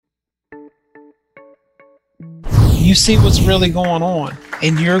you see what's really going on,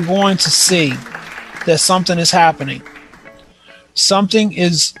 and you're going to see that something is happening. Something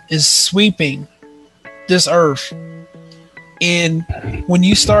is sweeping this earth. And when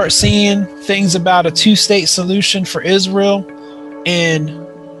you start seeing things about a two-state solution for Israel, and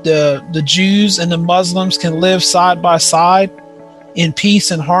the Jews and the Muslims can live side by side in peace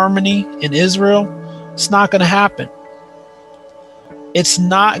and harmony in Israel, it's not going to happen. It's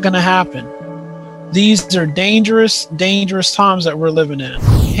not going to happen. These are dangerous, dangerous times that we're living in.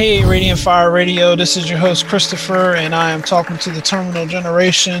 Hey, Radiant Fire Radio, this is your host, Christopher, and I am talking to the Terminal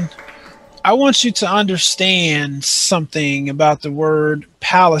Generation. I want you to understand something about the word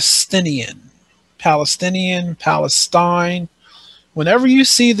Palestinian. Palestinian, Palestine. Whenever you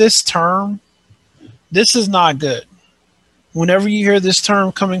see this term, this is not good. Whenever you hear this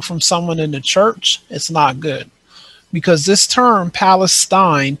term coming from someone in the church, it's not good. Because this term,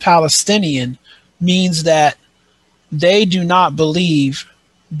 Palestine, Palestinian, means that they do not believe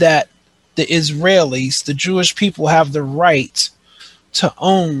that the Israelis, the Jewish people, have the right to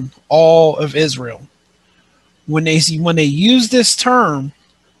own all of Israel. When they use this term,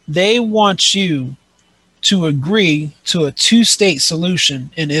 they want you to agree to a two-state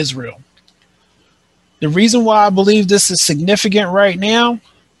solution in Israel. The reason why I believe this is significant right now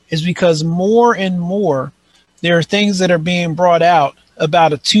is because more and more there are things that are being brought out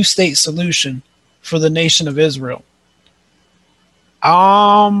about a two-state solution for the nation of Israel.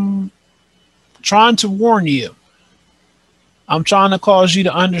 I'm trying to warn you. I'm trying to cause you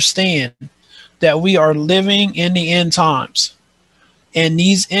to understand that we are living in the end times. And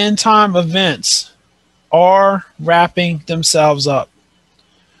these end time events are wrapping themselves up.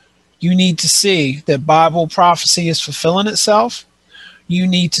 You need to see that Bible prophecy is fulfilling itself. You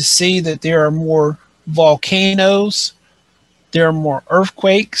need to see that there are more volcanoes. There are more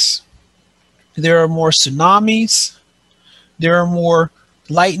earthquakes. There are more tsunamis. There are more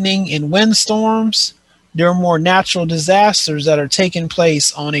lightning and windstorms. There are more natural disasters that are taking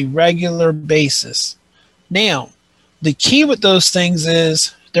place on a regular basis. Now, the key with those things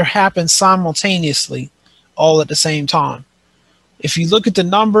is they're happening simultaneously, all at the same time. If you look at the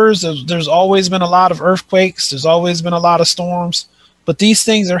numbers, there's always been a lot of earthquakes. There's always been a lot of storms. But these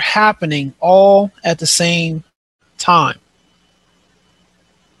things are happening all at the same time.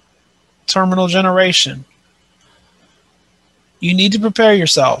 Terminal Generation. You need to prepare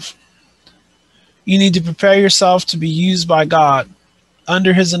yourself. You need to prepare yourself to be used by God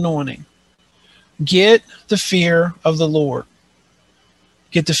under His anointing. Get the fear of the Lord.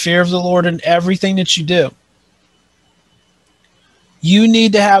 Get the fear of the Lord in everything that you do. You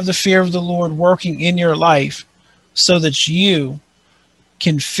need to have the fear of the Lord working in your life so that you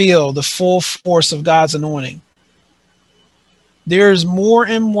can feel the full force of God's anointing. There is more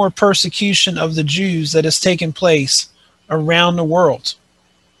and more persecution of the Jews that has taken place around the world.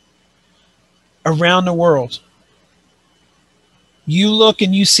 Around the world. You look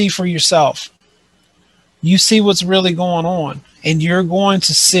and you see for yourself. You see what's really going on, and you're going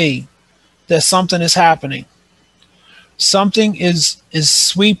to see that something is happening. Something is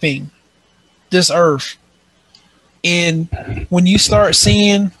sweeping this earth. And when you start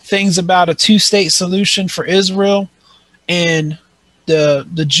seeing things about a two-state solution for Israel, and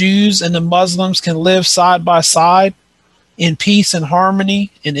the Jews and the Muslims can live side by side in peace and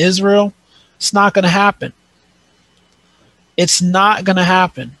harmony in Israel, it's not going to happen. It's not going to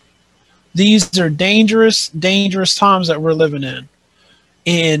happen. These are dangerous, dangerous times that we're living in.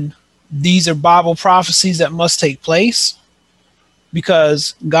 And these are Bible prophecies that must take place,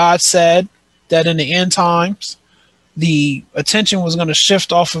 because God said that in the end times, the attention was going to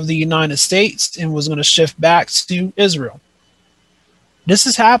shift off of the United States and was going to shift back to Israel. This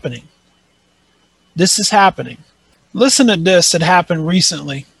is happening. This is happening. Listen to this that happened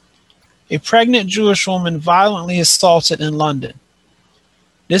recently. A pregnant Jewish woman violently assaulted in London.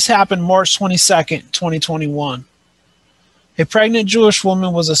 This happened March 22nd, 2021. A pregnant Jewish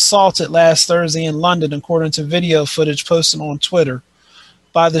woman was assaulted last Thursday in London, according to video footage posted on Twitter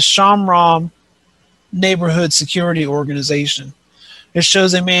by the Shamram Neighborhood Security Organization. It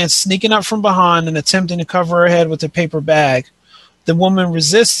shows a man sneaking up from behind and attempting to cover her head with a paper bag. The woman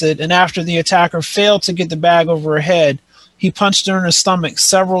resisted, and after the attacker failed to get the bag over her head, he punched her in the stomach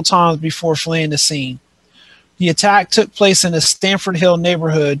several times before fleeing the scene. The attack took place in the Stamford Hill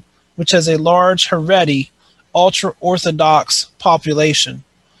neighborhood, which has a large Haredi, ultra-Orthodox population.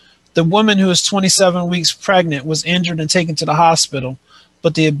 The woman, who is 27 weeks pregnant, was injured and taken to the hospital,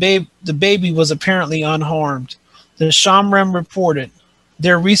 but the baby was apparently unharmed. The Shamram reported,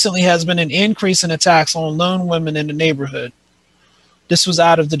 there recently has been an increase in attacks on lone women in the neighborhood. This was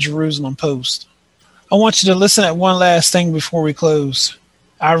out of the Jerusalem Post. I want you to listen at one last thing before we close.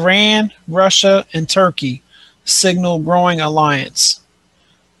 Iran, Russia, and Turkey signal growing alliance.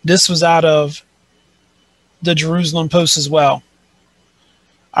 This was out of the Jerusalem Post as well.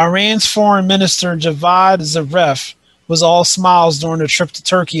 Iran's foreign minister Javad Zarif was all smiles during the trip to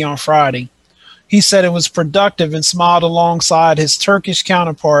Turkey on Friday. He said it was productive and smiled alongside his Turkish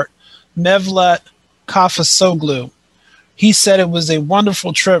counterpart, Mevlut Cavusoglu. He said it was a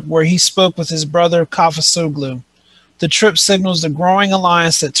wonderful trip where he spoke with his brother Cavusoglu. The trip signals the growing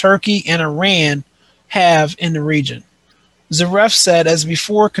alliance that Turkey and Iran have in the region. Zarif said, as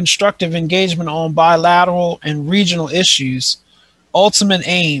before, constructive engagement on bilateral and regional issues. Ultimate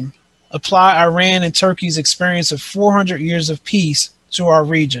aim, apply Iran and Turkey's experience of 400 years of peace to our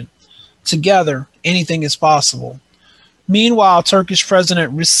region. Together, anything is possible. Meanwhile, Turkish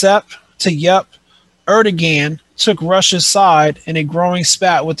President Recep Tayyip Erdogan took Russia's side in a growing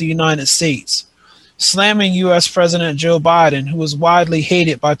spat with the United States, slamming U.S. President Joe Biden, who was widely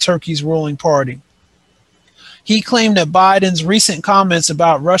hated by Turkey's ruling party. He claimed that Biden's recent comments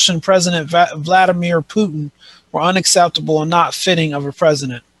about Russian President Vladimir Putin were unacceptable and not fitting of a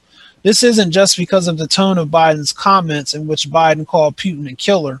president. This isn't just because of the tone of Biden's comments in which Biden called Putin a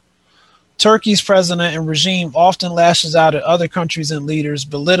killer. Turkey's president and regime often lashes out at other countries and leaders,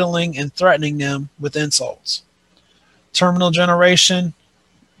 belittling and threatening them with insults. Terminal generation,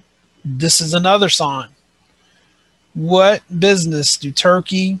 this is another sign. What business do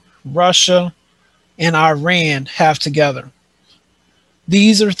Turkey, Russia, and Iran have together?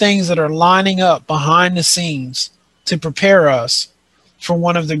 These are things that are lining up behind the scenes to prepare us for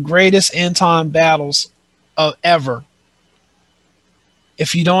one of the greatest end-time battles ever.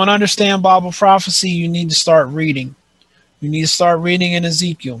 If you don't understand Bible prophecy, you need to start reading. You need to start reading in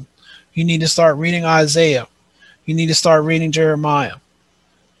Ezekiel. You need to start reading Isaiah. You need to start reading Jeremiah.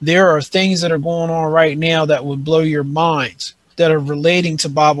 There are things that are going on right now that would blow your minds that are relating to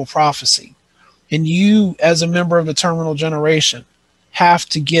Bible prophecy. And you, as a member of the terminal generation, have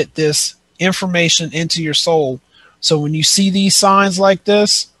to get this information into your soul. So when you see these signs like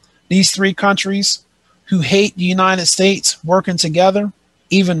this, these three countries who hate the United States working together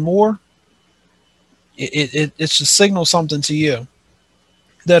even more, it should signal something to you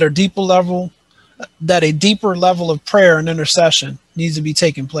that a deeper level of prayer and intercession needs to be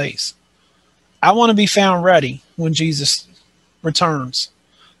taking place. I want to be found ready when Jesus returns.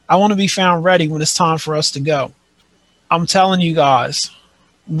 I want to be found ready when it's time for us to go. I'm telling you guys,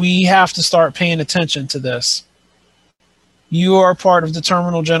 we have to start paying attention to this. You are part of the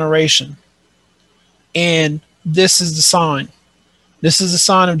terminal generation. And this is the sign. This is the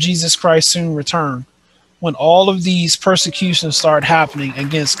sign of Jesus Christ's soon return, when all of these persecutions start happening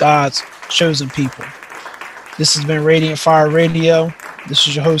against God's chosen people. This has been Radiant Fire Radio. This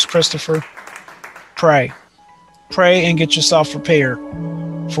is your host, Christopher. Pray. Pray and get yourself prepared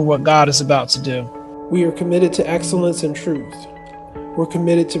for what God is about to do. We are committed to excellence and truth. We're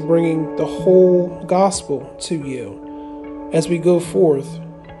committed to bringing the whole gospel to you as we go forth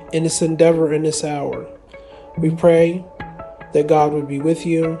in this endeavor in this hour. We pray that God would be with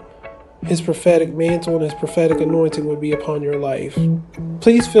you, His prophetic mantle and His prophetic anointing would be upon your life.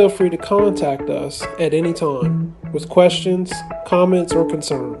 Please feel free to contact us at any time with questions, comments, or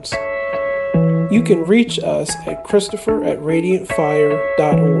concerns. You can reach us at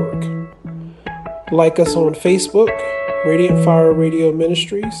Christopher@radiantfire.org. Like us on Facebook, Radiant Fire Radio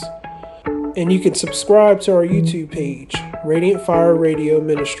Ministries, and you can subscribe to our YouTube page, Radiant Fire Radio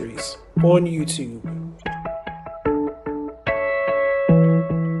Ministries, on YouTube.